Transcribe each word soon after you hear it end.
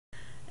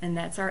And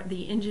that's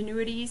the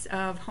ingenuities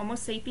of Homo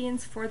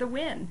sapiens for the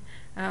win.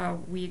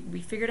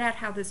 We figured out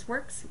how this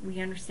works, we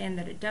understand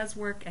that it does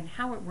work and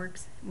how it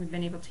works, and we've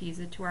been able to use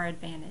it to our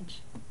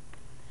advantage.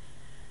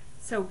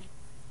 So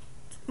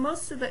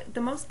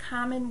the most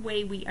common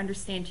way we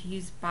understand to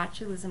use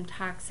botulism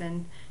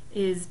toxin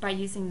is by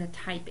using the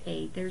type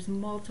A. There's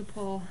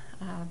multiple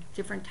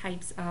different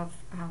types of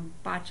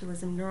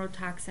botulism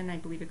neurotoxin. I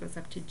believe it goes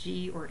up to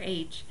G or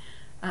H.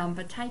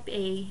 But type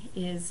A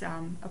is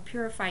a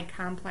purified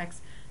complex,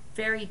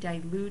 very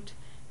dilute,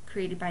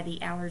 created by the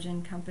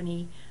allergen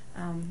company,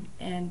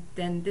 and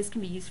then this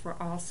can be used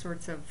for all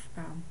sorts of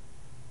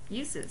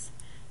uses.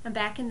 And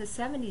back in the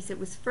 70s, it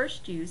was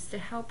first used to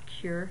help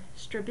cure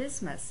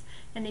strabismus.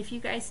 And if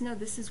you guys know,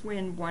 this is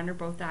when one or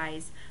both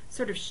eyes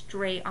sort of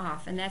stray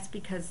off, and that's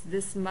because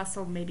this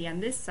muscle, maybe on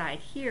this side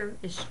here,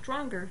 is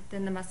stronger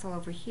than the muscle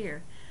over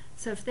here.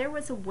 So if there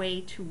was a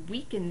way to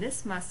weaken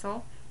this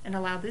muscle and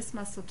allow this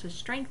muscle to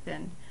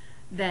strengthen,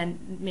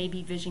 then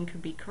maybe vision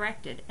could be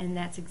corrected. And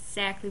that's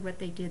exactly what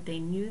they did. They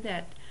knew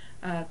that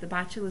the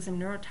botulism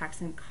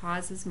neurotoxin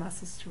causes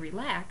muscles to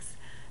relax,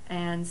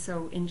 and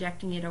so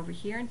injecting it over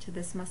here into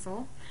this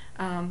muscle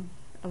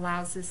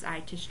allows this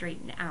eye to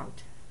straighten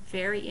out.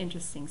 Very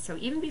interesting. So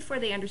even before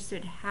they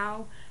understood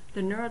how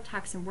the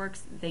neurotoxin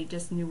works, they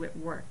just knew it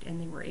worked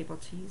and they were able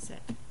to use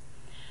it.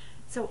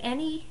 So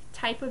any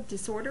type of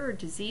disorder or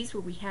disease where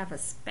we have a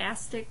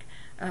spastic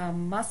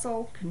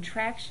muscle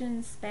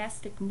contraction,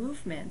 spastic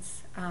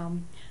movements,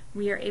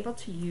 we are able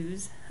to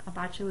use a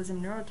botulism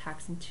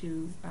neurotoxin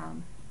to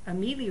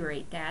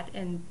ameliorate that.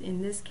 And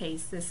in this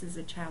case, this is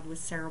a child with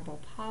cerebral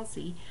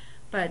palsy,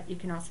 but it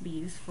can also be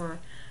used for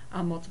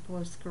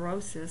multiple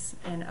sclerosis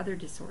and other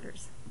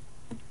disorders.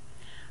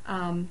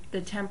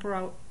 The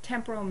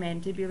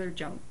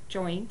temporomandibular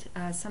joint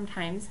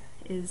sometimes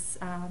is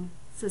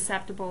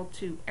susceptible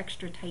to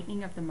extra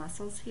tightening of the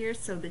muscles here.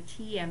 So the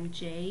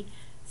TMJ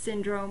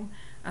syndrome,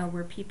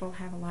 where people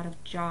have a lot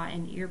of jaw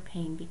and ear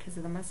pain because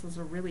the muscles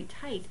are really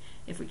tight,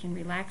 if we can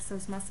relax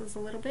those muscles a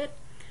little bit,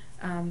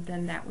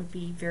 then that would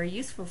be very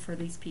useful for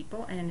these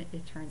people, and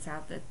it turns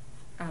out that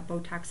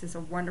Botox is a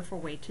wonderful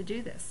way to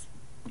do this.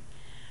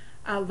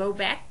 Low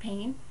back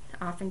pain,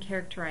 often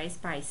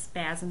characterized by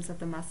spasms of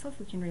the muscle. If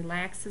we can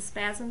relax the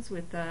spasms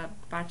with the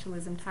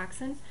botulism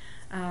toxin,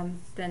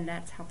 then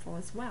that's helpful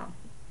as well.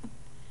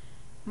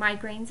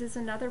 Migraines is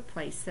another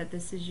place that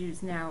this is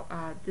used. Now,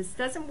 this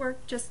doesn't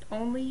work just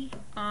only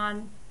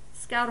on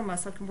skeletal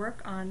muscle. It can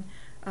work on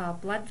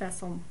blood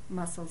vessel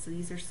muscles.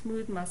 These are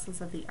smooth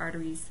muscles of the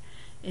arteries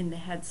in the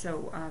head.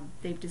 So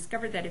they've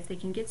discovered that if they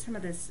can get some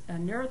of this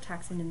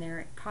neurotoxin in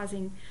there,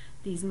 causing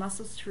these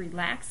muscles to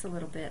relax a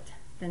little bit,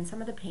 then some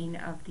of the pain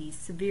of these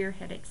severe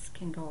headaches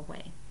can go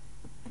away.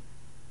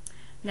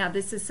 Now,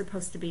 this is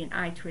supposed to be an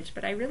eye twitch,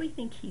 but I really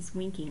think he's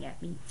winking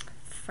at me.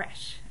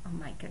 Fresh. Oh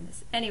my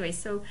goodness. Anyway,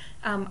 so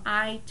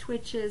eye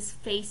twitches,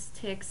 face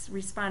tics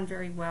respond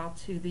very well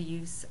to the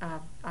use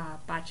of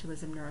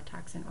botulism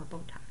neurotoxin or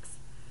Botox.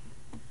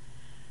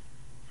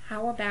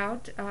 How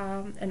about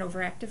an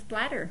overactive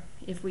bladder?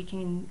 If we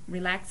can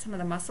relax some of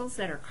the muscles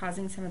that are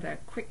causing some of the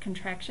quick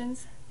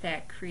contractions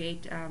that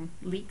create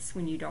leaks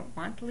when you don't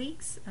want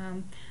leaks,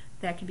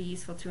 that can be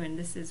useful too, and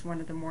this is one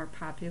of the more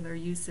popular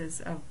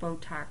uses of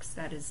Botox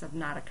that is of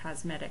not a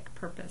cosmetic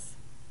purpose.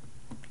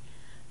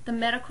 The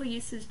medical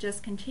uses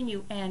just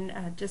continue, and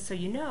just so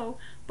you know,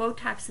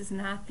 Botox is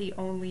not the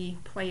only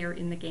player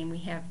in the game. We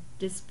have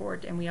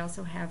Dysport and we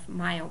also have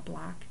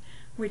MyoBlock,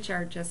 which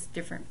are just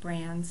different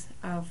brands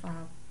of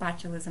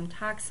botulism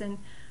toxin,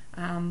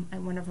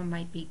 and one of them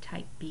might be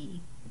type B.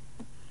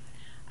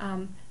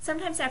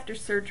 Sometimes after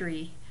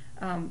surgery,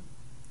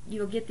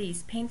 you'll get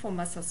these painful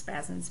muscle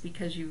spasms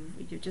because you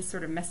just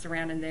sort of mess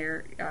around in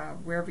there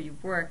wherever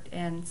you've worked,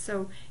 and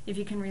so if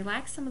you can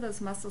relax some of those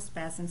muscle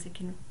spasms, it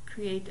can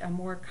create a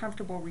more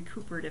comfortable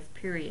recuperative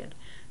period.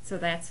 So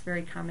that's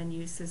very common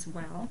use as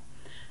well.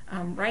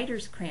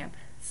 Writer's cramp,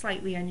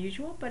 slightly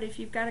unusual, but if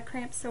you've got a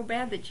cramp so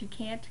bad that you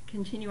can't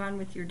continue on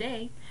with your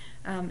day,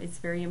 it's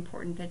very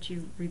important that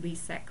you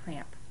release that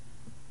cramp.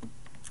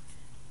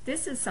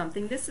 This is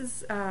something, this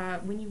is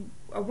when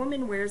a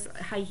woman wears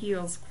high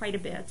heels quite a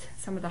bit,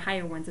 some of the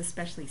higher ones,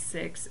 especially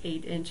 6,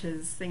 8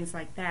 inches, things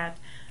like that.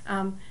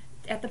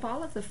 At the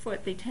ball of the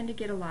foot, they tend to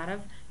get a lot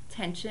of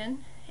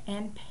tension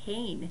and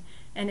pain,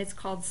 and it's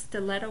called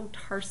Stiletto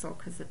Tarsal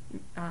because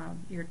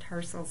your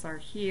tarsals are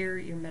here,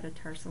 your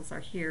metatarsals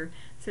are here.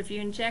 So if you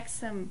inject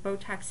some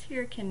Botox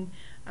here, it can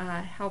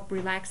help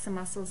relax the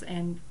muscles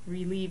and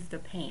relieve the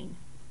pain.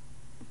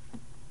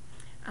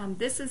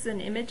 This is an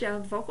image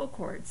of vocal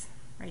cords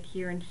right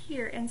here and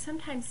here, and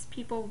sometimes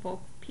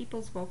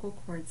people's vocal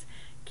cords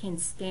can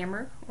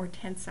stammer or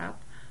tense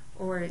up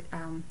or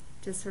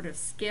just sort of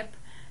skip,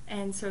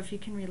 and so if you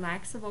can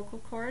relax the vocal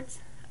cords,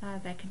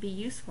 that could be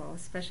useful,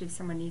 especially if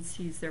someone needs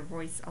to use their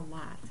voice a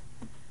lot.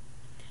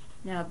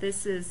 Now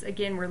this is,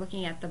 again, we're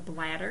looking at the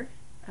bladder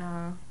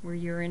where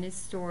urine is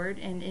stored,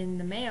 and in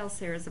the males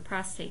there is a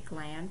prostate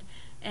gland,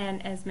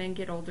 and as men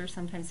get older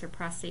sometimes their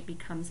prostate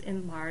becomes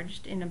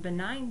enlarged in a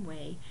benign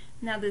way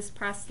Now this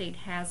prostate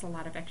has a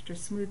lot of extra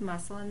smooth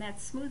muscle, and that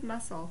smooth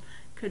muscle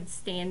could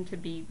stand to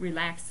be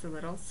relaxed a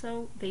little,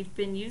 so they've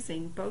been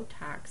using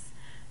Botox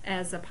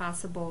as a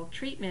possible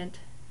treatment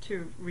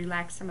to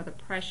relax some of the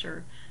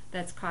pressure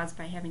that's caused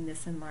by having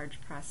this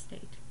enlarged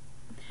prostate.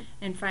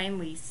 And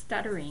finally,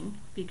 stuttering,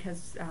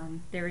 because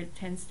there it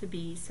tends to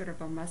be sort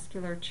of a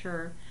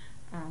musculature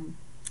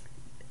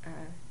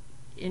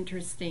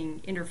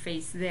interesting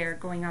interface there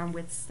going on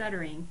with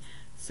stuttering.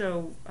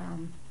 So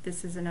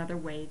this is another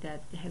way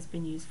that has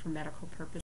been used for medical purposes.